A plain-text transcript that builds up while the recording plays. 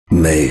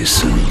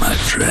Mason, my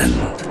friend,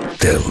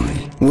 tell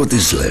me, what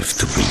is left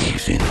to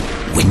believe in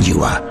when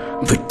you are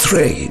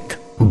betrayed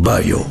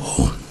by your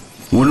own?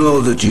 When all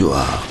that you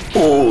are,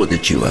 all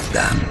that you have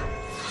done,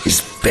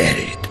 is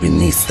buried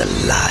beneath the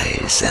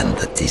lies and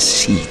the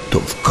deceit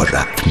of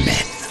corrupt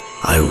men.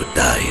 I would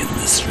die in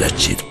this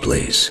wretched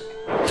place.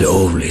 The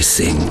only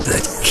thing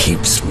that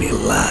keeps me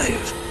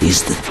alive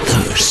is the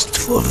thirst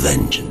for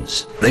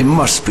vengeance. They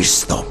must be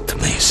stopped,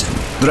 Mason.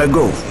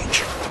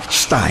 Dragovich,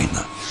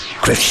 Steiner,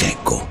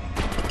 Kravchenko.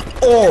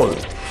 All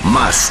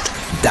must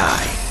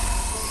die.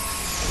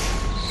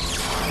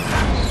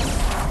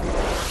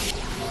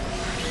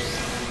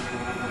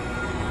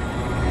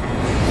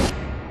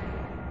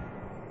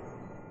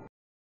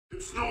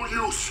 It's no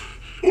use.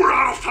 We're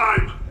out of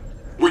time.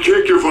 We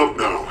can't give up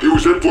now. He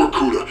was at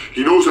Vorkuta.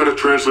 He knows how to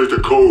translate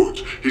the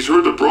codes. He's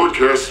heard the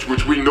broadcasts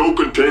which we know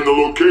contain the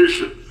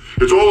location.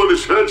 It's all in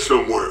his head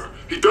somewhere.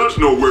 He does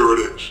know where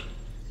it is.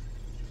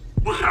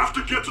 We have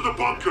to get to the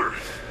bunker.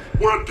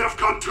 We're at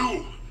DEFCON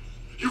 2.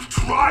 You've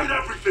tried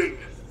everything.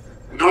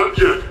 Not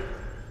yet.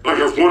 I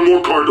have one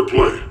more card to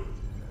play.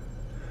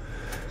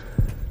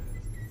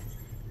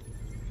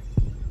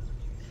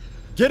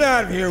 Get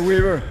out of here,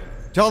 Weaver.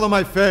 Tell them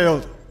I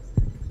failed.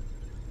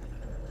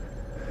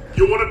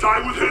 You want to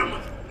die with him?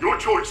 Your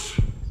choice.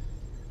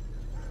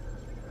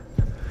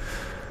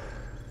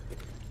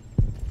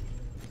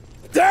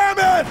 Damn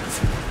it!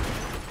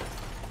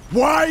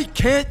 Why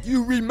can't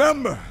you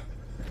remember?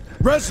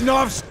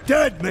 Reznov's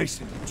dead,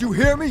 Mason. Did you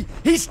hear me?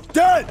 He's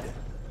dead!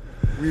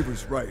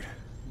 Weaver's right.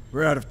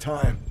 We're out of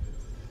time.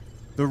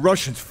 The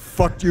Russians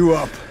fucked you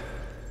up.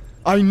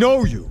 I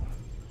know you.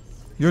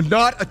 You're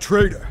not a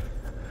traitor.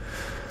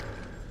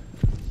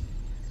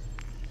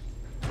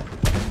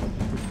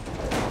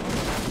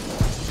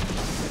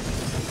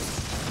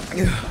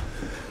 The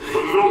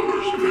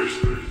numbers,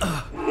 Mason.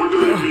 What do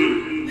they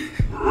mean?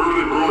 Where are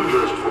they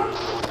broadcast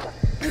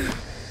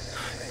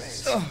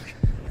from?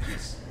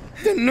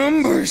 The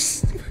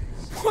numbers!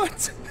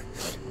 What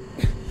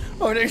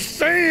are they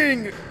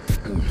saying?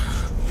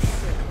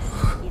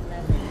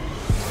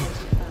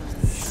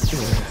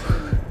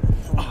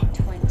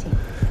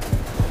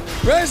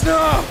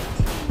 Reznov!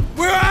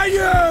 Where are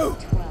you?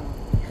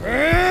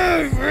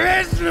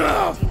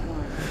 Reznov!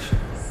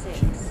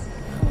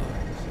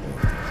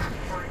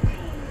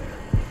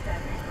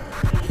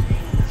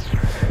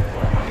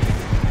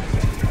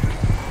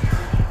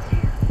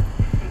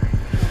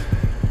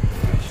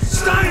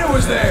 Steiner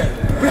was there!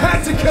 We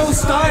had to kill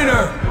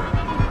Steiner!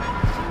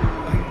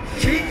 I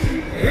keep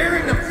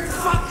hearing the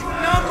fucking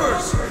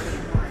numbers!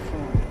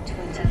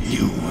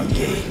 You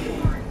again.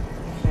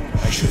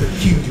 I should have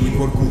killed you in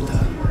Vorkuta.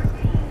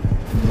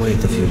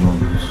 Wait a few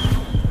moments.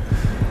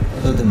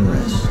 Let him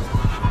rest.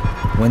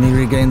 When he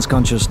regains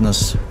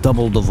consciousness,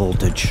 double the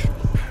voltage.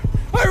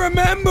 I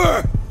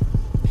remember!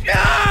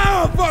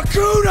 Yeah!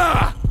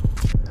 Vorkuta!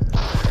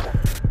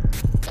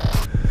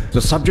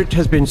 The subject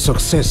has been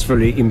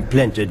successfully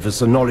implanted with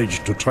the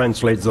knowledge to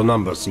translate the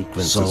number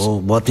sequences. So,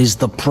 what is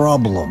the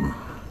problem?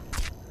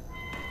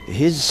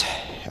 His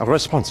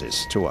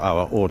responses to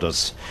our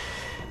orders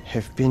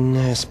have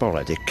been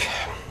sporadic,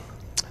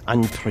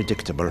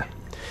 unpredictable.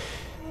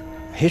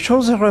 He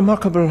shows a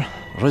remarkable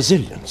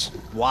resilience.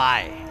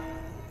 Why?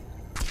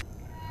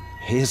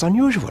 He is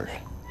unusual,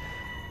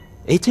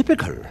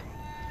 atypical.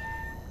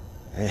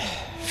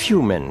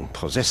 Few men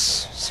possess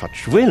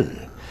such will.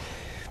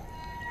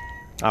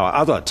 Our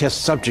other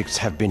test subjects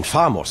have been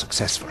far more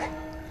successful.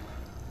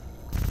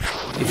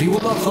 If he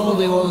will not follow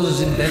the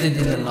orders embedded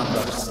in the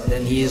numbers,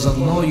 then he is of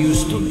no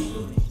use to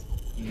me.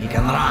 He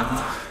can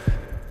run.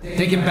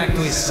 Take him back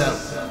to his cell.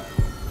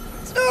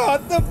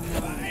 Stop the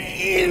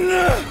pain!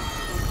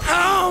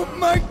 Oh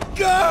my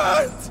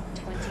god!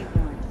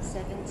 21,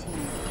 17,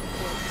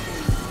 14,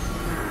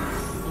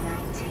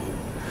 19,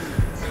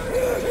 18.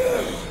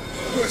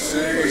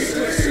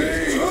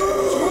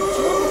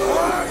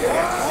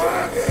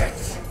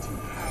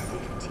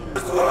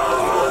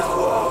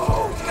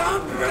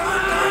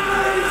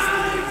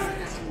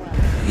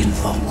 In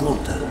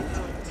Vorkuta,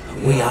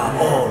 we are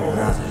all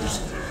brothers.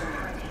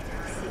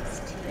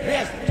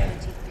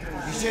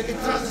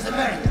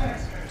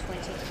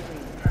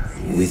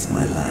 With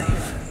my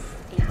life.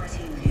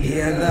 He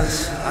and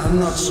us are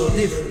not so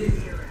different.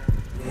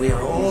 We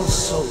are all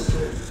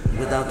soldiers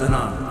without an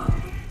arm.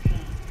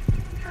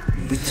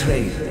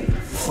 Betrayed,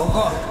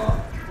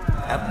 forgotten,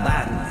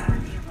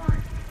 abandoned.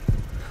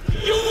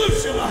 You will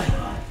survive!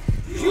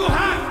 You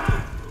have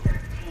to!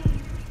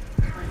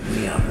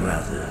 We are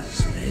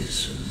brothers,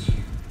 Mason.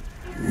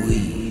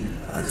 We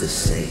are the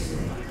same.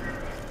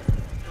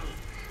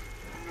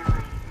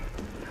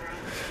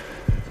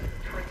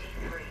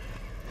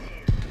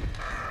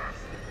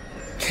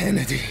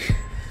 Kennedy.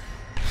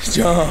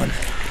 John.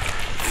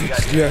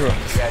 Fitzgerald.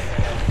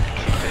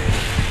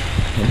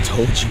 I'm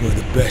told you are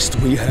the best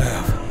we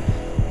have.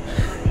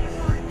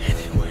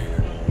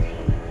 Anywhere.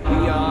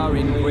 We are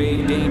in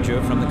grave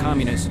danger from the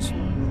communists.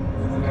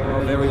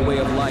 Our very way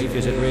of life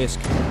is at risk.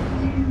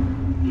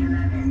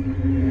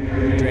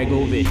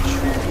 Dragovich.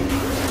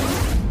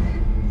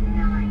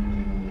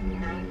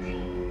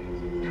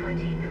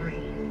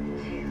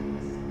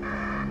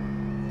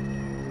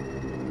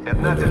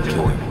 15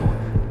 секунд.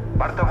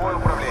 Бортовое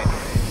управление.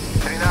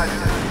 13.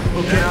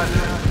 Okay.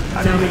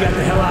 Tell me we got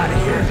the hell out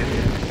of here.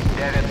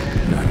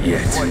 9. Not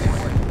yet. 8.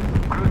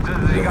 Крутится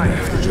зажигание.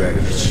 After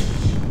Dragovich.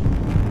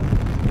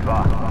 2.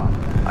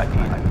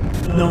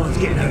 1. No one's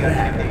getting out of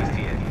that.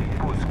 Действие.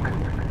 Пуск.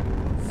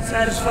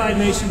 Satisfied,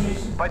 Mason?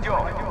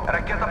 Подъем.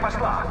 Ракета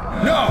пошла.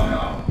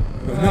 No!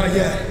 Not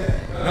yet.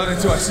 Not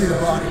until I see the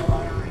body.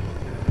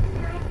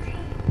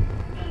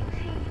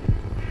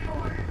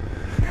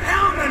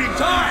 How many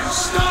times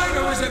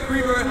Steiner was at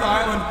Rebirth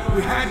Island?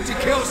 We had to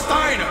kill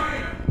Steiner!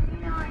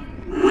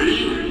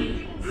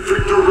 We?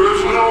 Victor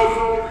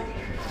Reznov?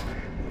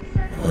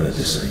 Wanted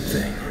the same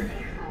thing.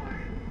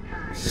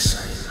 The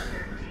same.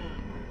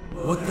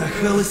 What the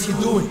hell is he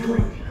doing?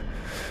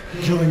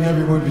 Killing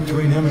everyone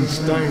between him and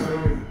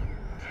Steiner.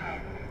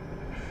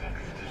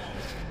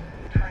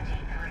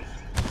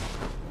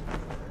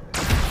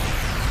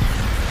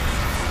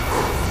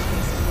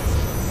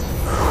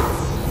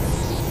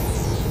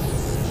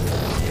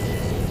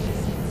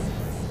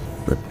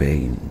 But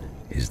pain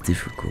is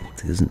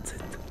difficult, isn't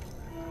it?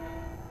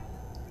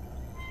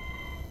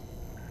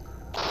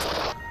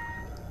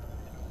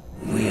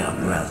 We are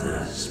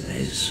brothers,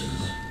 Mason.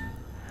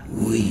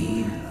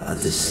 We are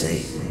the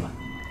same.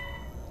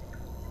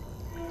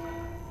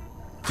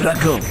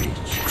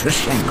 Dragovich,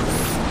 Kravchenko,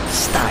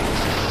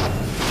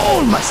 Steiner,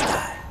 all must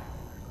die.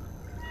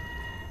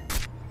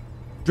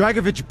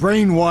 Dragovich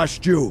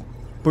brainwashed you,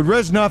 but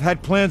Reznov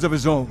had plans of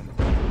his own.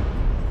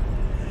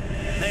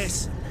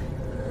 Mason.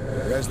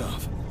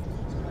 Reznov.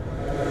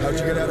 How'd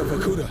you get out of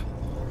Vorkuta?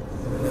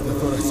 Never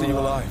thought I'd see you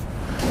alive.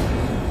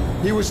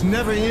 He was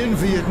never in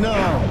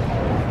Vietnam.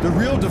 The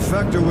real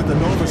defector with the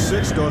Nova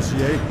 6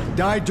 dossier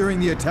died during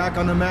the attack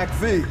on the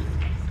MAC-V.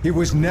 He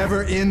was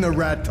never in the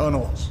rat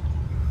tunnels.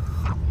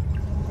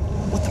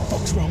 What the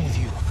fuck's wrong with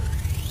you?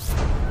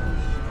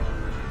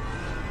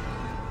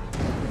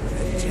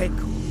 He's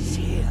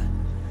here.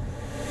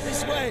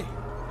 This way.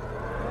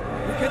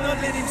 We cannot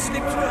let him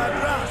slip through our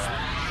grasp.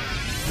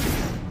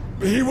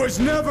 He was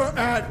never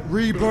at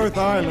Rebirth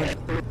Island.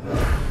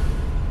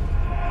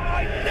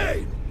 My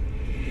name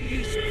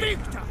is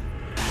Victor.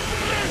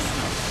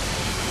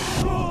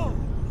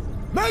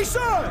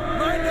 Mason!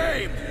 My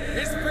name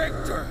is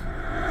Victor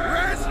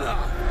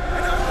Reznov,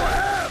 and I will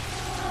have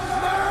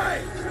my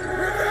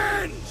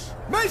revenge!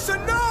 Mason,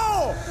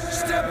 no!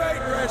 Step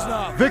 8,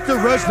 Reznov! Victor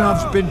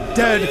Reznov's been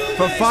dead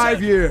for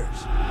 5 years.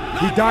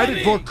 He died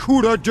at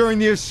Vorkuta during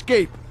the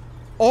escape.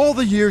 All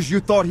the years you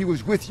thought he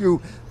was with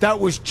you, that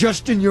was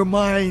just in your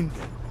mind.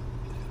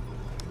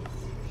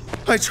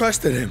 I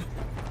trusted him.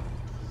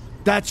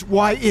 That's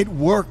why it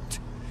worked.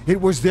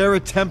 It was their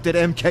attempt at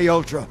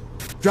MK-Ultra.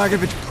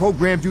 Dragovich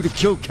programmed you to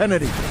kill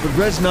Kennedy, but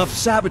Reznov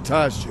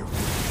sabotaged you.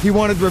 He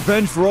wanted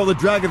revenge for all the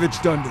Dragovich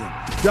done to him.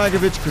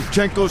 Dragovich,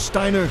 Kravchenko,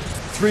 Steiner,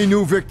 3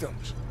 new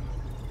victims.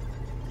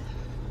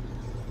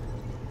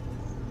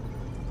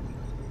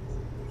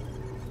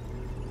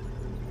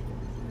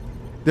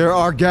 There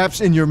are gaps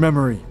in your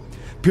memory.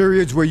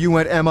 Periods where you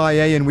went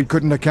MIA and we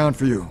couldn't account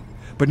for you.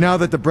 But now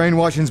that the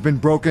brainwashing's been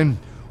broken,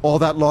 all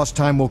that lost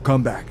time will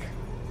come back.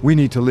 We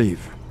need to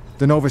leave.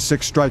 The Nova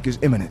 6 strike is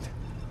imminent.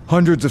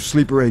 Hundreds of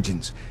sleeper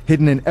agents,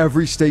 hidden in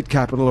every state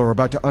capital, are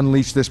about to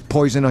unleash this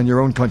poison on your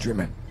own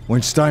countrymen.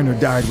 When Steiner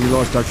died, we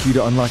lost our key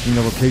to unlocking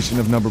the location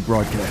of number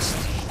broadcasts.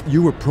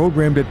 You were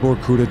programmed at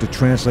Vorkuta to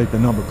translate the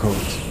number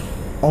codes.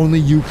 Only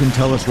you can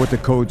tell us what the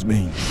codes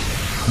mean.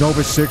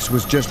 Nova 6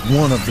 was just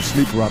one of the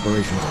sleeper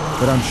operations,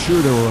 but I'm sure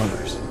there were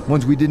others.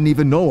 Ones we didn't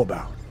even know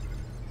about.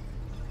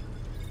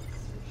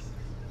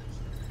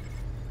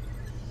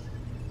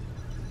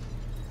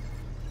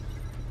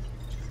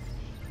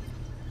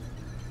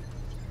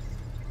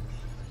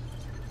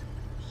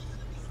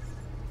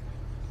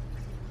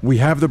 We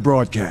have the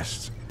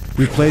broadcasts.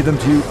 We played them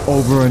to you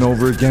over and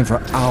over again for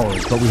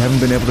hours, but we haven't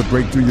been able to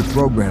break through your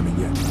programming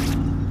yet.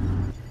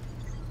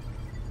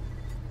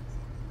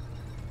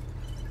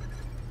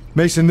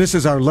 Mason, this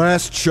is our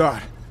last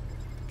shot.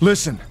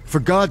 Listen, for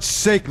God's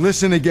sake,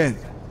 listen again.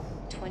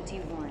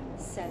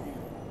 21-7,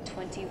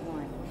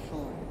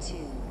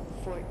 21-4-2,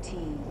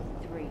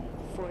 14-3,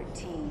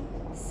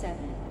 14-7,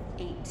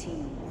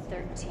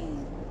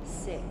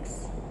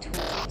 18-13-6,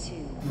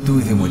 22. Do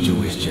with him what you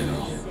wish,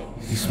 General.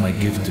 This is my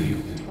gift to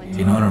you,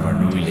 in honor of our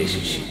new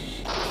relationship.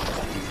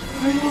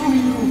 I know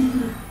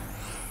you.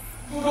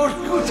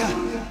 Vorkuta.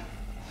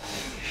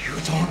 You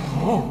don't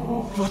know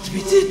what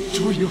we did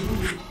to you.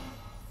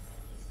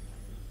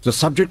 The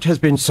subject has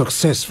been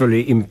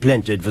successfully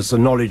implanted with the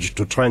knowledge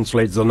to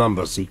translate the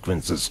number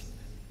sequences.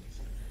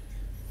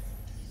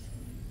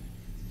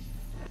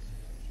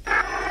 All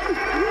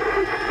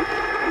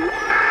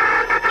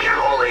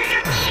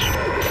agents.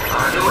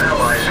 Our new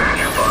allies in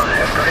Cuba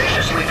have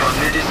graciously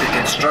permitted the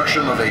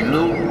construction of a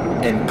new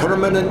and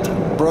permanent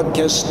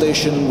broadcast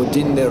station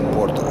within their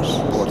borders.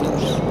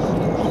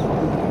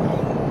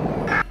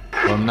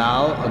 From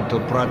now until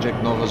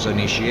Project Nova's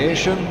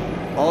initiation,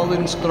 all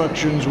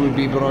instructions will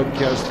be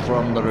broadcast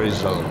from the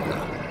Rizalda.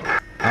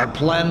 Our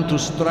plan to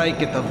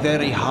strike at the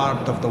very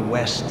heart of the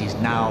West is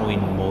now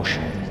in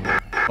motion.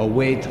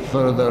 Await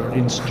further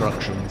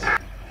instructions.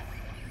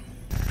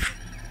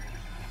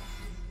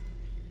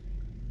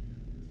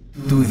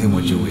 Do with him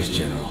what you wish,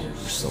 General.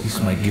 This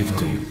is my gift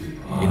to you,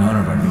 in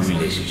honor of our new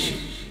relationship.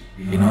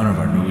 In honor of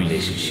our new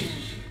relationship.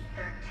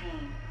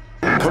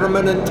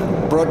 Permanent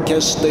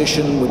broadcast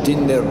station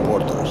within their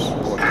borders.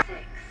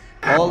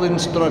 All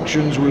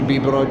instructions will be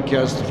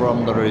broadcast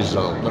from the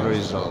result.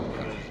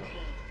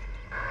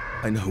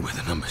 I know where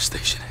the number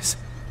station is.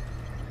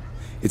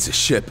 It's a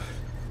ship.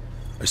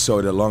 I saw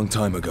it a long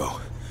time ago.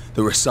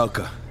 The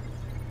Rusalka.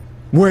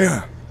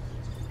 Where?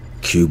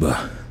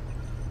 Cuba.